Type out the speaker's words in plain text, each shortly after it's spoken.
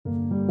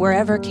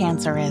Wherever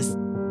cancer is,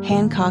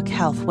 Hancock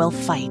Health will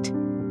fight.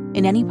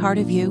 In any part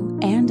of you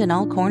and in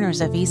all corners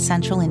of East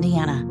Central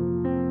Indiana.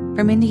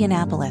 From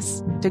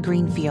Indianapolis to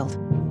Greenfield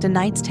to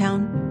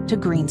Knightstown to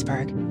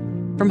Greensburg.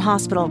 From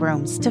hospital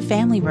rooms to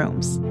family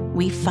rooms,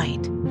 we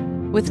fight.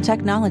 With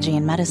technology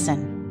and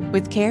medicine,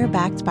 with care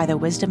backed by the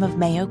wisdom of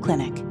Mayo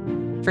Clinic.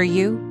 For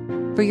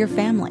you, for your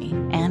family,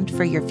 and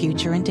for your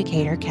future in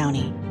Decatur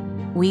County.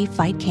 We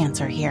fight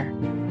cancer here.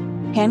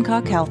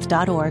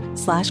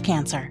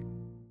 HancockHealth.org/cancer.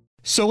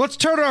 So let's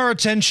turn our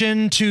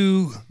attention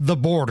to the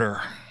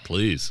border.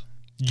 Please.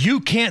 You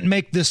can't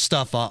make this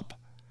stuff up.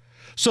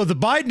 So the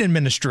Biden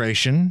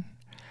administration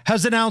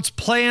has announced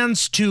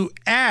plans to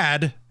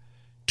add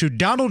to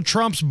Donald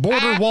Trump's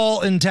border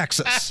wall in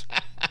Texas.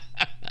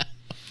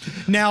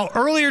 Now,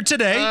 earlier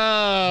today,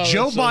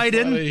 Joe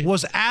Biden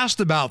was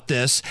asked about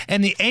this,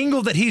 and the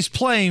angle that he's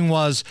playing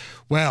was,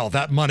 well,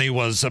 that money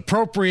was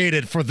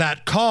appropriated for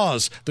that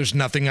cause. There's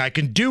nothing I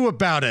can do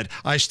about it.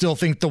 I still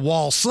think the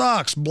wall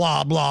sucks,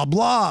 blah, blah,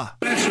 blah.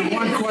 Answer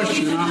one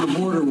question on the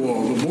border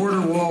wall. The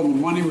border wall, the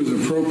money was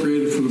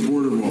appropriated for the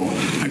border wall.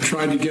 I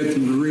tried to get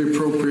them to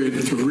reappropriate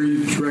it, to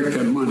redirect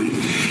that money.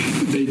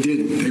 They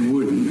didn't. They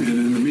wouldn't. And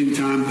in the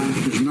meantime,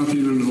 there's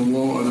nothing under the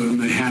law other than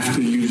they have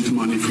to use the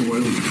money for what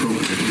it was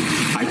appropriated.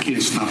 I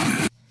can't stop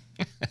that.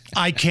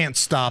 I can't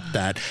stop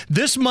that.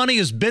 This money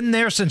has been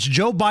there since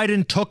Joe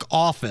Biden took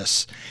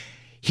office.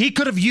 He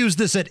could have used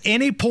this at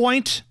any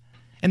point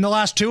in the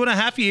last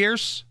 2.5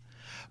 years.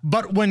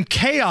 But when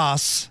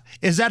chaos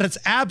is at its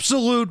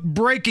absolute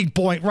breaking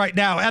point right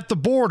now at the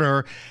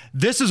border,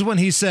 this is when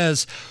he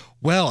says,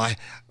 well,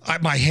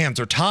 my hands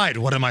are tied.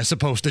 What am I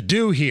supposed to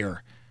do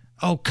here?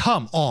 Oh,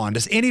 come on.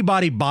 Is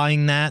anybody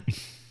buying that?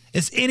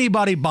 Is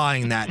anybody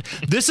buying that?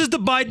 This is the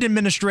Biden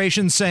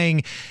administration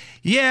saying,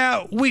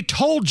 yeah, we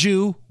told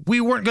you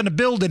we weren't going to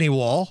build any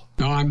wall.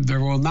 No, there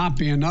will not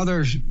be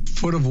another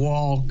foot of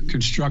wall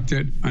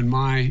constructed in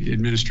my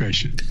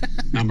administration.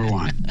 Number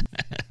one.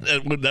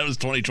 That was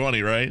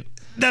 2020, right?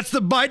 That's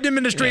the Biden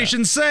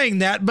administration saying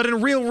that, but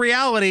in real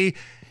reality,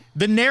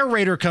 the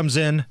narrator comes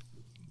in.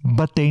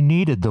 But they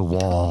needed the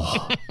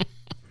wall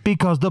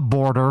because the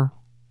border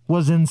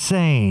was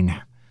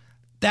insane.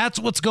 That's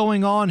what's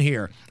going on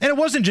here. And it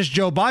wasn't just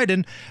Joe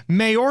Biden.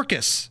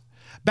 Mayorkas,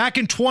 back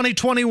in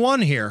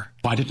 2021 here.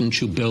 Why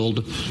didn't you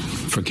build,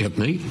 forgive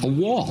me, a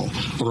wall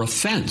or a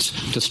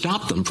fence to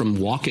stop them from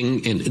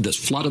walking in this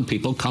flood of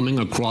people coming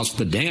across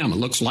the dam? It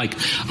looks like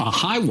a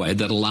highway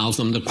that allows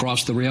them to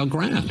cross the Rio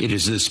Grande. It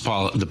is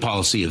the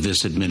policy of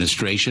this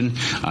administration.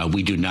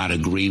 We do not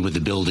agree with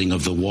the building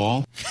of the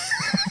wall.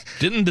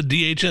 Didn't the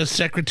DHS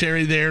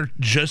secretary there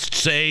just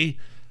say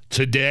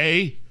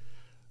today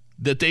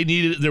that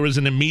there was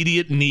an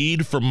immediate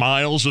need for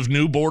miles of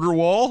new border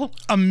wall?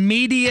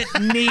 Immediate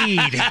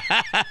need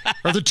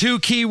are the two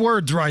key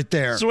words right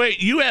there. So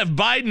wait, you have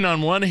Biden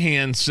on one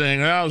hand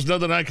saying, oh, there's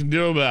nothing I can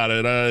do about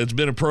it. It's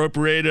been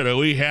appropriated.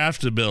 We have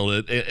to build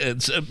it.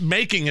 It's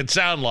making it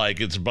sound like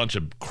it's a bunch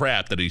of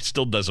crap that he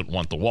still doesn't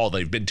want the wall.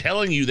 They've been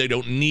telling you they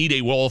don't need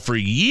a wall for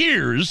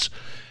years.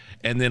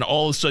 And then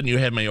all of a sudden you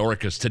have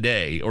Mayorkas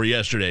today or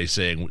yesterday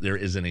saying there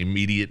is an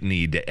immediate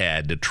need to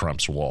add to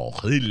Trump's wall.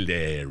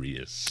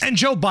 Hilarious. And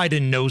Joe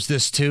Biden knows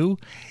this too.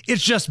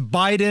 It's just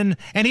Biden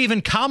and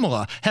even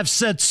Kamala have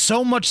said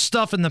so much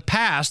stuff in the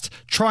past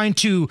trying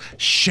to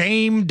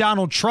shame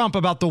Donald Trump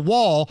about the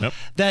wall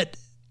that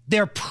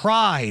their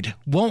pride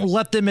won't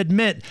let them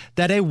admit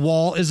that a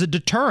wall is a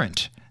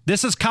deterrent.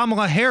 This is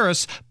Kamala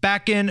Harris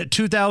back in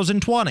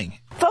 2020.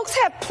 Folks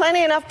have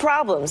plenty enough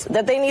problems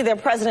that they need their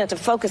president to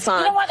focus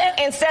on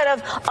instead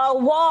of a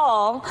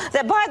wall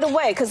that, by the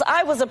way, because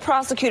I was a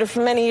prosecutor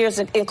for many years,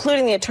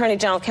 including the Attorney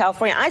General of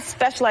California, I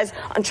specialize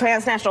on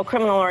transnational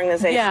criminal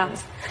organizations. Yeah.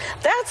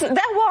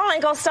 That wall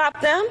ain't going to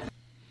stop them.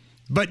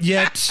 But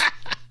yet,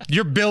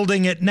 you're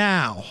building it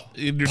now.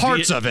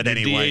 Parts of it,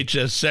 anyway. The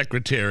DHS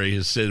secretary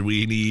has said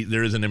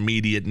there is an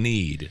immediate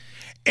need.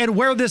 And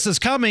where this is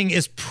coming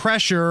is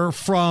pressure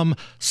from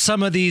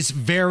some of these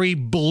very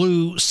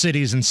blue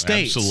cities and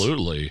states.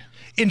 Absolutely.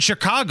 In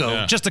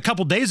Chicago, just a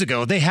couple days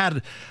ago, they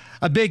had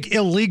a big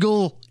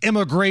illegal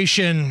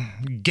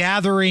immigration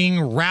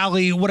gathering,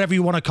 rally, whatever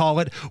you want to call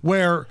it,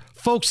 where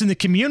folks in the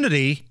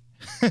community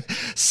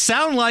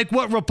sound like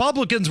what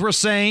Republicans were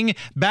saying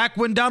back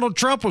when Donald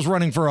Trump was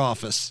running for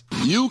office.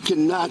 You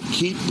cannot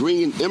keep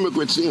bringing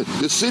immigrants in.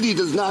 The city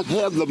does not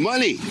have the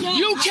money.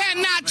 You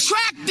cannot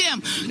track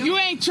them. You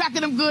ain't tracking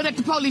them good at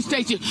the police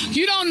station.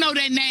 You don't know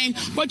their name,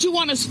 but you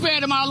want to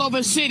spread them all over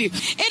the city.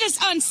 It is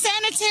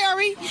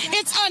unsanitary,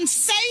 it's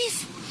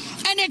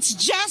unsafe, and it's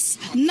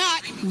just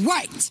not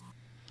right.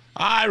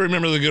 I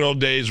remember the good old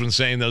days when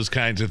saying those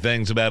kinds of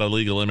things about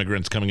illegal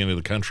immigrants coming into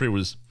the country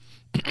was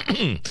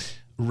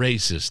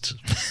racist,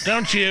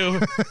 don't you?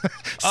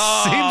 Seems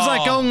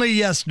like only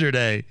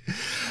yesterday.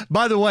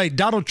 By the way,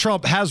 Donald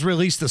Trump has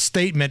released a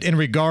statement in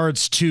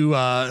regards to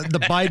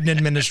the Biden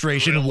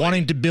administration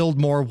wanting to build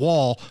more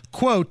wall.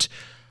 Quote,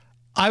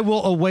 I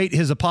will await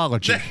his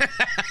apology.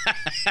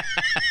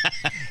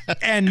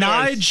 And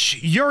Nige,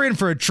 you're in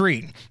for a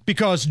treat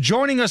because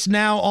joining us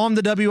now on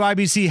the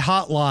WIBC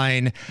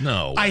hotline,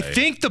 I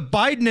think the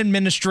Biden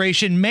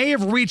administration may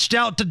have reached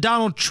out to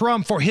Donald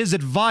Trump for his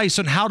advice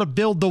on how to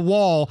build the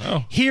wall.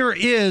 Here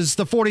is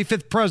the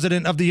 45th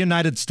president of the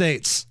United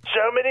States.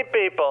 So many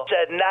people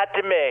said, not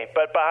to me,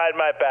 but behind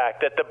my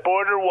back, that the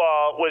border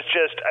wall was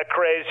just a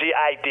crazy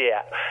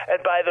idea. And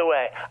by the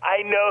way,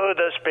 I know who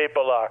those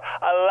people are.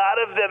 A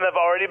lot of them have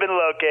already been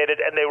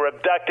located, and they were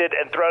abducted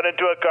and thrown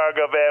into a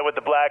cargo van with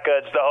the black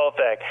hoods, the whole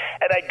thing.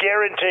 And I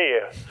guarantee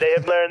you, they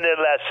have learned their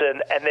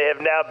lesson, and they have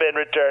now been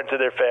returned to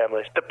their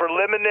families. The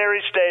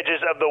preliminary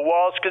stages of the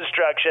wall's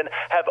construction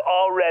have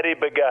already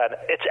begun.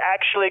 It's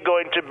actually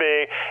going to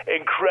be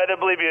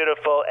incredibly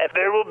beautiful, and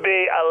there will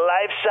be a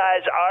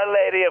life-size Our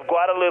Lady of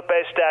Guadalupe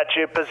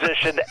statue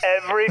positioned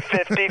every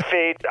 50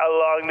 feet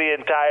along the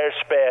entire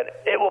span.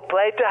 It will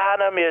play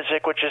Tejano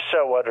music, which is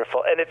so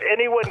wonderful. And if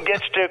anyone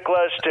gets too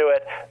close to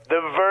it,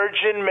 the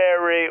Virgin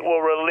Mary will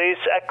release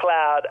a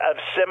cloud of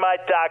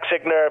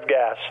semi-toxic nerve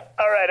gas.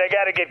 All right, I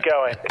got to get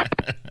going.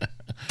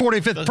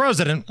 45th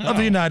president of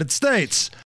the United States.